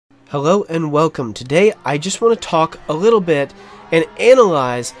Hello and welcome. Today I just want to talk a little bit and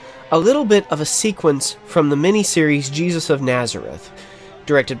analyze a little bit of a sequence from the miniseries Jesus of Nazareth,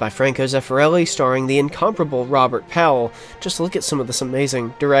 directed by Franco Zeffirelli, starring the incomparable Robert Powell. Just look at some of this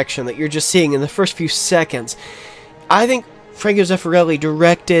amazing direction that you're just seeing in the first few seconds. I think Franco Zeffirelli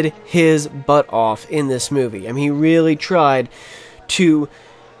directed his butt off in this movie. I mean, he really tried to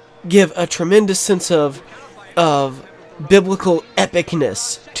give a tremendous sense of biblical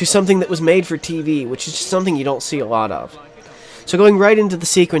epicness to something that was made for TV, which is just something you don't see a lot of. So going right into the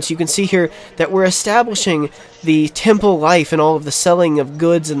sequence, you can see here that we're establishing the temple life and all of the selling of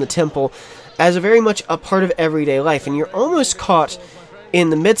goods in the temple as a very much a part of everyday life, and you're almost caught in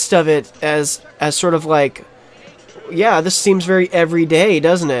the midst of it as sort of like, yeah, this seems very everyday,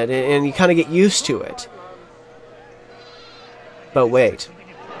 doesn't it? And you kind of get used to it. But wait.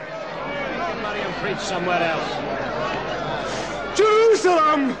 Somebody and preach somewhere else.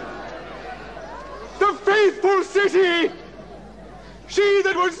 Jerusalem, the faithful city, she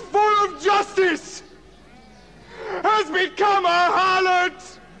that was full of justice, has become a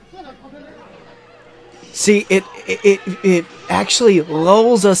harlot. See, it actually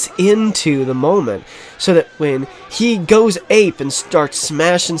lulls us into the moment, so that when he goes ape and starts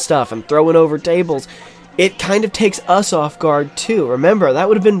smashing stuff and throwing over tables, it kind of takes us off guard too. Remember, that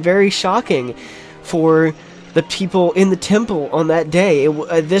would have been very shocking for the people in the temple on that day.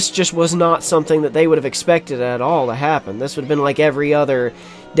 This just was not something that they would have expected at all to happen. This would have been like every other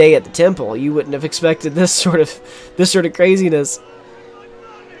day at the temple. You wouldn't have expected this sort of craziness.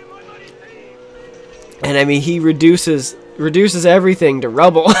 And I mean, he reduces everything to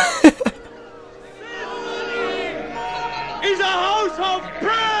rubble. Is a house of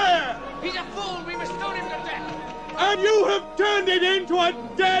prayer. He's a fool. We must stone him to death. And you have turned it into a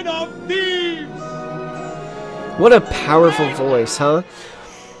den of thieves. What a powerful voice, huh?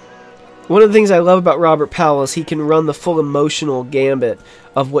 One of the things I love about Robert Powell is he can run the full emotional gambit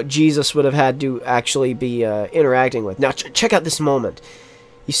of what Jesus would have had to actually be interacting with. Now, check out this moment.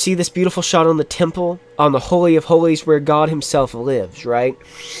 You see this beautiful shot on the temple, on the Holy of Holies where God himself lives, right?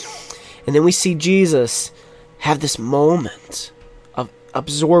 And then we see Jesus have this moment of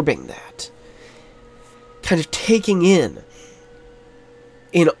absorbing that, kind of taking in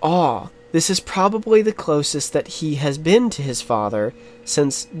awe. This is probably the closest that he has been to his Father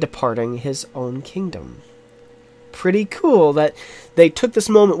since departing his own kingdom. Pretty cool that they took this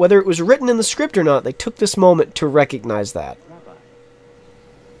moment, whether it was written in the script or not, they took this moment to recognize that.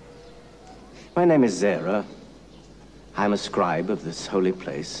 My name is Zera. I'm a scribe of this holy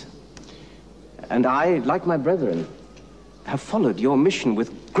place. And I, like my brethren, have followed your mission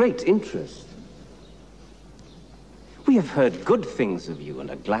with great interest. We have heard good things of you and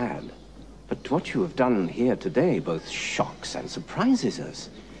are glad. But what you have done here today both shocks and surprises us.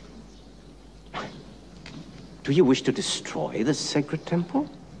 Do you wish to destroy this sacred temple?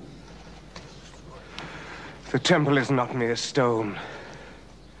 The temple is not mere stone.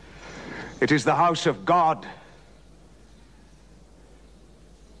 It is the house of God.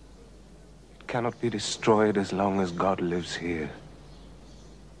 It cannot be destroyed as long as God lives here.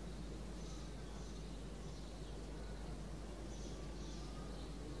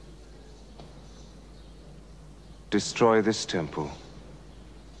 Destroy this temple,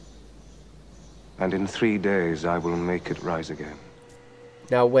 and in 3 days I will make it rise again.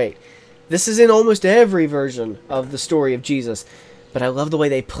 Now wait, this is in almost every version of the story of Jesus, but I love the way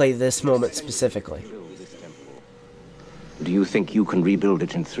they play this moment specifically. Do you think you can rebuild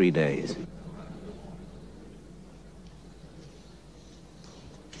it in 3 days?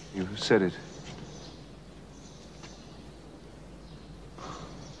 You have said it.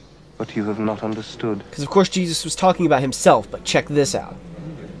 But you have not understood. Because of course Jesus was talking about himself, but check this out.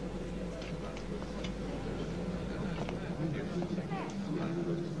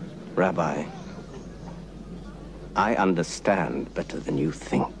 Rabbi, I understand better than you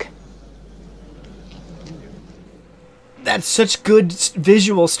think. That's such good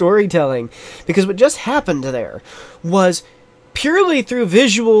visual storytelling, because what just happened there was purely through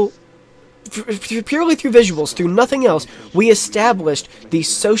visuals, through nothing else, we established the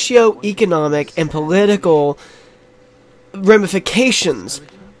socio-economic and political ramifications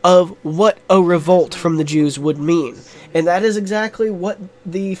of what a revolt from the Jews would mean. And that is exactly what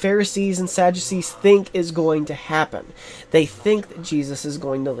the Pharisees and Sadducees think is going to happen. They think that Jesus is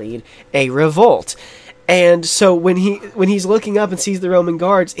going to lead a revolt. And so when he's looking up and sees the Roman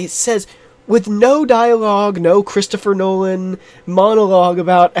guards, it says, with no dialogue, no Christopher Nolan monologue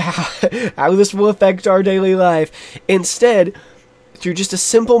about how this will affect our daily life. Instead, through just a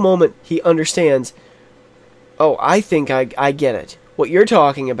simple moment, he understands, oh, I think I get it. What you're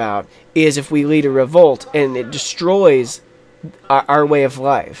talking about is if we lead a revolt and it destroys our way of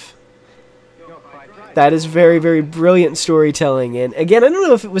life. That is very, very brilliant storytelling. And again, I don't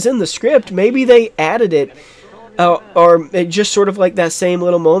know if it was in the script. Maybe they added it. Or it just sort of like that same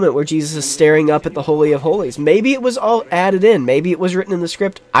little moment where Jesus is staring up at the Holy of Holies. Maybe it was all added in. Maybe it was written in the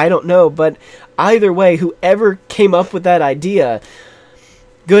script. I don't know. But either way, whoever came up with that idea,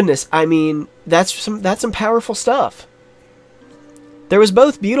 goodness, I mean, that's some powerful stuff. There was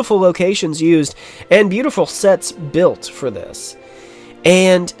both beautiful locations used and beautiful sets built for this.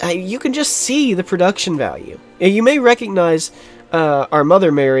 And you can just see the production value. You may recognize our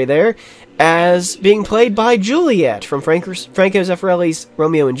Mother Mary there as being played by Juliet from Franco Zeffirelli's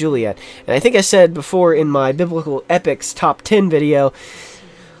Romeo and Juliet. And I think I said before in my Biblical Epics Top 10 video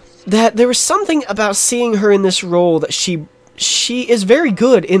that there was something about seeing her in this role that she is very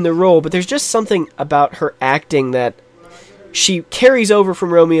good in the role, but there's just something about her acting that she carries over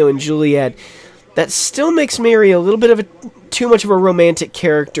from Romeo and Juliet that still makes Mary a little bit of too much of a romantic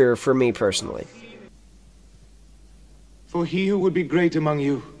character for me personally. For he who would be great among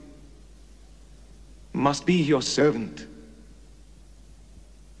you must be your servant.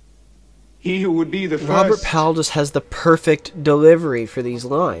 He who would be the first. Robert Powell just has the perfect delivery for these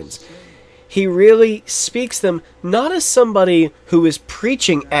lines. He really speaks them not as somebody who is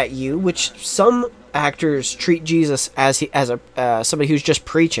preaching at you, which some actors treat Jesus as somebody who's just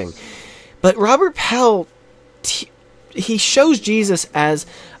preaching. But Robert Powell, he shows Jesus as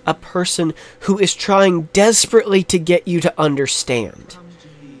a person who is trying desperately to get you to understand.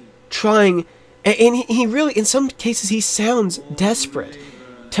 And he really, in some cases, he sounds desperate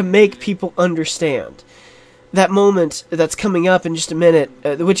to make people understand. That moment that's coming up in just a minute,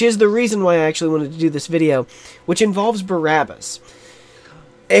 which is the reason why I actually wanted to do this video, which involves Barabbas.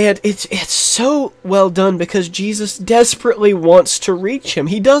 And it's so well done because Jesus desperately wants to reach him.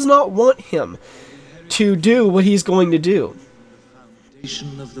 He does not want him to do what he's going to do.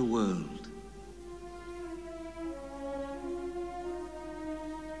 Foundation of the world.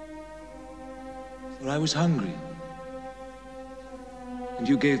 For I was hungry, and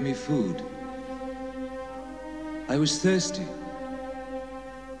you gave me food. I was thirsty,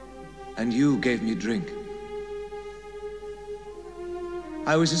 and you gave me drink.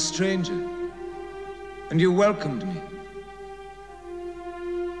 I was a stranger, and you welcomed me.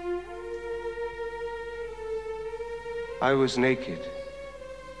 I was naked,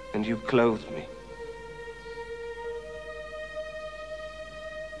 and you clothed me.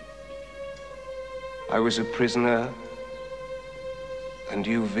 I was a prisoner, and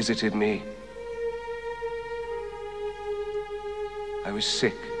you visited me. I was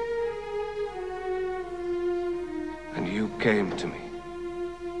sick, and you came to me.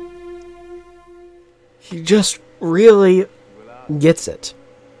 He just really gets it.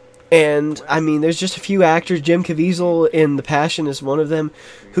 And, I mean, there's just a few actors, Jim Caviezel in The Passion is one of them,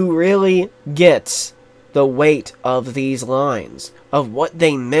 who really gets the weight of these lines, of what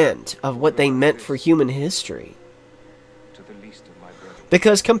they meant for human history.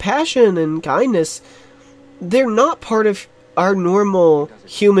 Because compassion and kindness, they're not part of our normal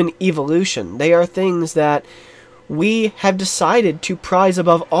human evolution. They are things that we have decided to prize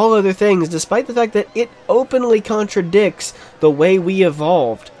above all other things, despite the fact that it openly contradicts the way we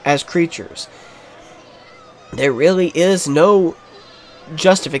evolved as creatures. There really is no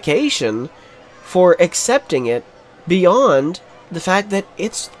justification for accepting it beyond the fact that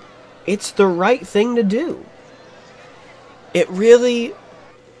it's the right thing to do. It really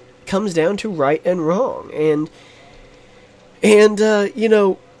comes down to right and wrong, and you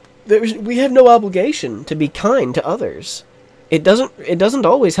know, we have no obligation to be kind to others. It doesn't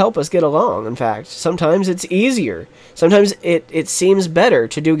always help us get along. In fact, sometimes it's easier. Sometimes it seems better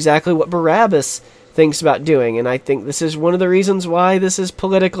to do exactly what Barabbas thinks about doing, and I think this is one of the reasons why this is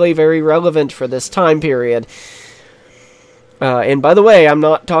politically very relevant for this time period. And by the way, I'm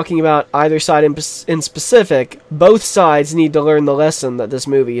not talking about either side in specific. Both sides need to learn the lesson that this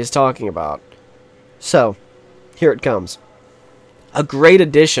movie is talking about. So, here it comes. A great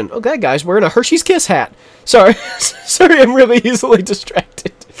addition. Oh, that guy's wearing a Hershey's Kiss hat. Sorry, I'm really easily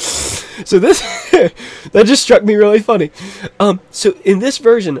distracted. So this, that just struck me really funny. So in this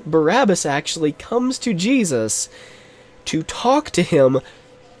version, Barabbas actually comes to Jesus to talk to him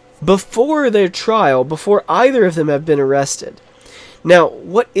before their trial, before either of them have been arrested. Now,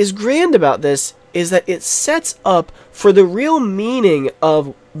 what is grand about this is that it sets up for the real meaning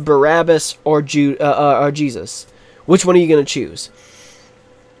of Barabbas or Jesus. Which one are you going to choose?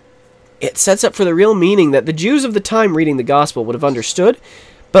 It sets up for the real meaning that the Jews of the time reading the gospel would have understood,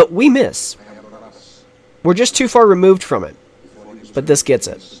 but we miss. We're just too far removed from it. but this gets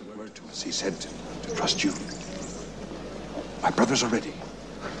it. Word to us, he said to trust you. My brothers are ready.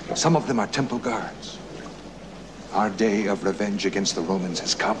 Some of them are temple guards. Our day of revenge against the Romans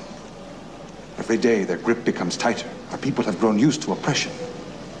has come. Every day their grip becomes tighter. Our people have grown used to oppression.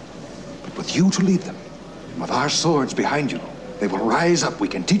 But with you to lead them, and with our swords behind you, they will rise up. We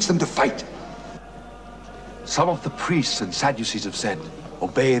can teach them to fight. Some of the priests and Sadducees have said,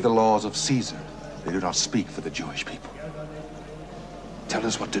 obey the laws of Caesar. They do not speak for the Jewish people. Tell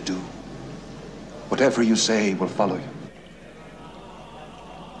us what to do. Whatever you say will follow you.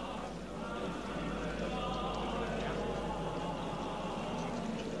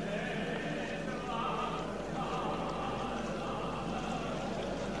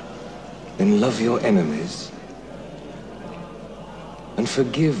 Then love your enemies and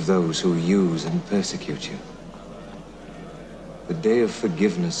forgive those who use and persecute you. The day of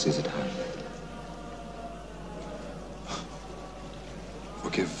forgiveness is at hand.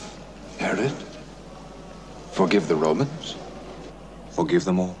 Forgive Herod? Forgive the Romans? Forgive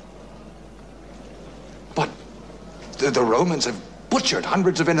them all. But the Romans have butchered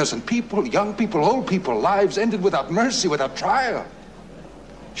hundreds of innocent people, young people, old people, lives ended without mercy, without trial.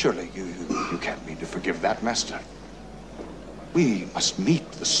 Surely you can't mean to forgive that, Master. We must meet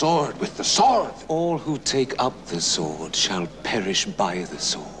the sword with the sword. All who take up the sword shall perish by the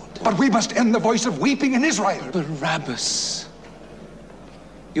sword. But we must end the voice of weeping in Israel. Barabbas,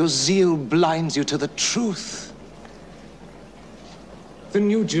 your zeal blinds you to the truth. The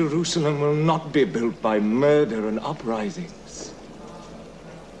New Jerusalem will not be built by murder and uprisings.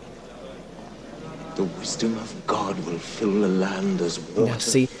 The wisdom of God will fill the land as water. Now,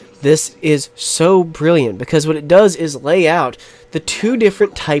 see, this is so brilliant because what it does is lay out the two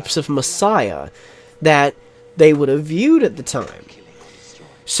different types of Messiah that they would have viewed at the time.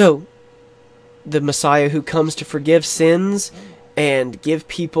 So, the Messiah who comes to forgive sins and give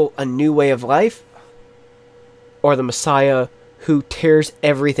people a new way of life, or the Messiah who tears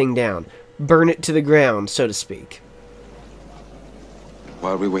everything down, burn it to the ground, so to speak.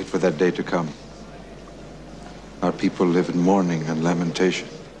 While we wait for that day to come, our people live in mourning and lamentation.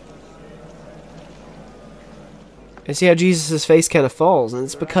 And see how Jesus' face kind of falls, and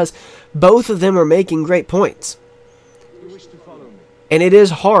it's because both of them are making great points. And it is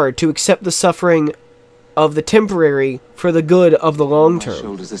hard to accept the suffering of the temporary for the good of the long term.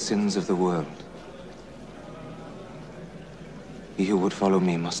 Shoulders the sins of the world. He who would follow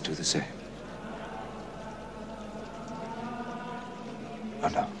me must do the same. Oh,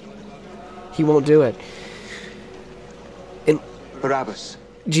 no. He won't do it. And Barabbas.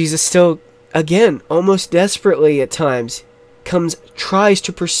 Jesus still, again, almost desperately at times, tries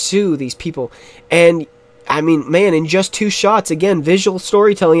to pursue these people. And, I mean, man, in just 2 shots, again, visual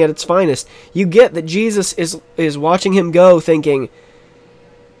storytelling at its finest, you get that Jesus is watching him go thinking,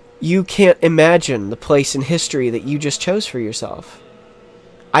 you can't imagine the place in history that you just chose for yourself.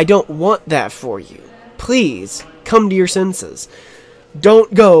 I don't want that for you. Please, come to your senses.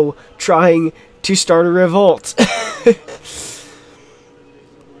 Don't go trying to start a revolt.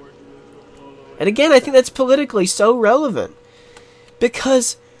 And again, I think that's politically so relevant.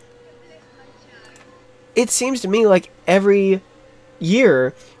 Because it seems to me like every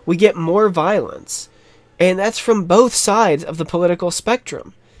year we get more violence. And that's from both sides of the political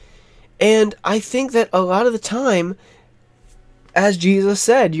spectrum. And I think that a lot of the time, as Jesus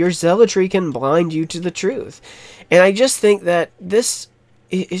said, your zealotry can blind you to the truth. And I just think that this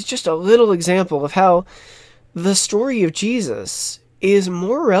is just a little example of how the story of Jesus is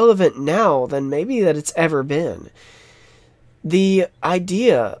more relevant now than maybe that it's ever been. The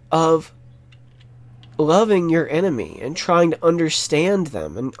idea of loving your enemy and trying to understand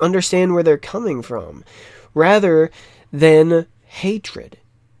them and understand where they're coming from, rather than hatred.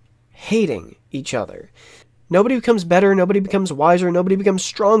 Hating each other. Nobody becomes better, nobody becomes wiser, nobody becomes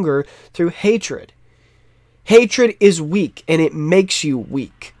stronger through hatred. Hatred is weak, and it makes you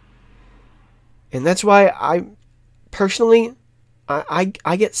weak. And that's why I'm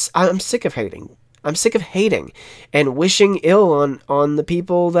sick of hating. I'm sick of hating and wishing ill on the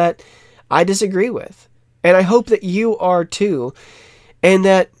people that I disagree with. And I hope that you are too. And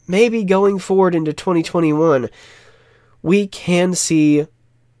that maybe going forward into 2021, we can see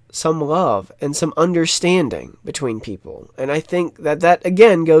some love and some understanding between people. And I think that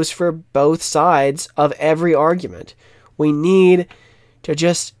again goes for both sides of every argument. We need to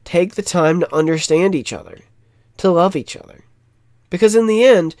just take the time to understand each other, to love each other. Because in the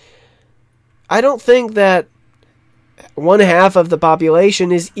end, I don't think that 1/2 of the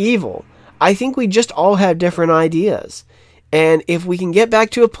population is evil. I think we just all have different ideas. And if we can get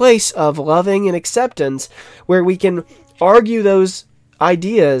back to a place of loving and acceptance where we can argue those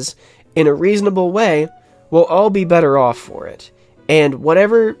ideas in a reasonable way, we'll all be better off for it. And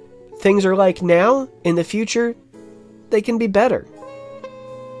whatever things are like now, in the future, they can be better.